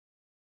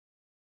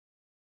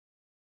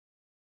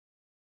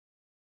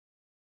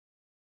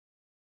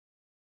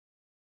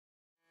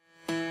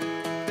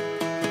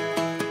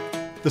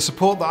The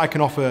support that I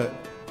can offer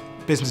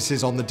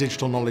businesses on the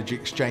Digital Knowledge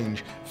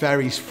Exchange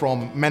varies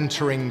from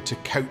mentoring to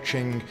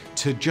coaching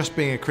to just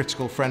being a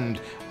critical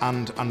friend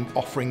and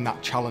offering that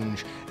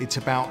challenge. It's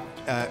about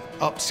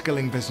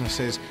upskilling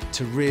businesses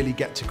to really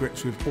get to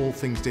grips with all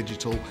things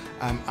digital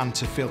and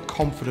to feel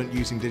confident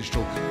using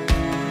digital.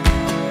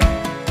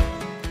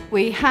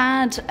 We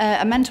had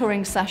a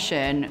mentoring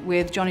session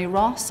with Johnny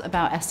Ross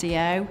about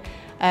SEO.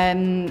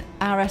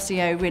 Our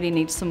SEO really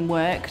needs some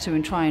work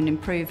to try and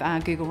improve our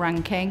Google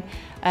ranking,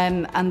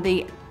 and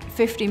the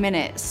 50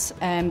 minutes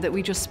that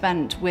we just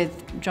spent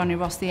with Johnny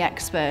Ross, the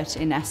expert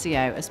in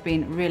SEO, has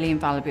been really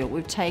invaluable.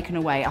 We've taken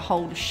away a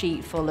whole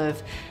sheet full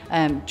of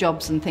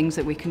jobs and things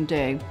that we can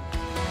do.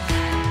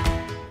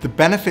 The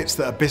benefits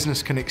that a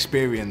business can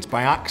experience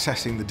by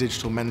accessing the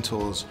digital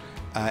mentors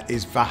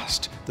is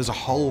vast. There's a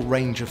whole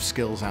range of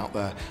skills out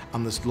there,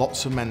 and there's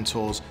lots of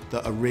mentors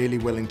that are really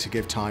willing to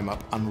give time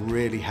up and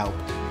really help.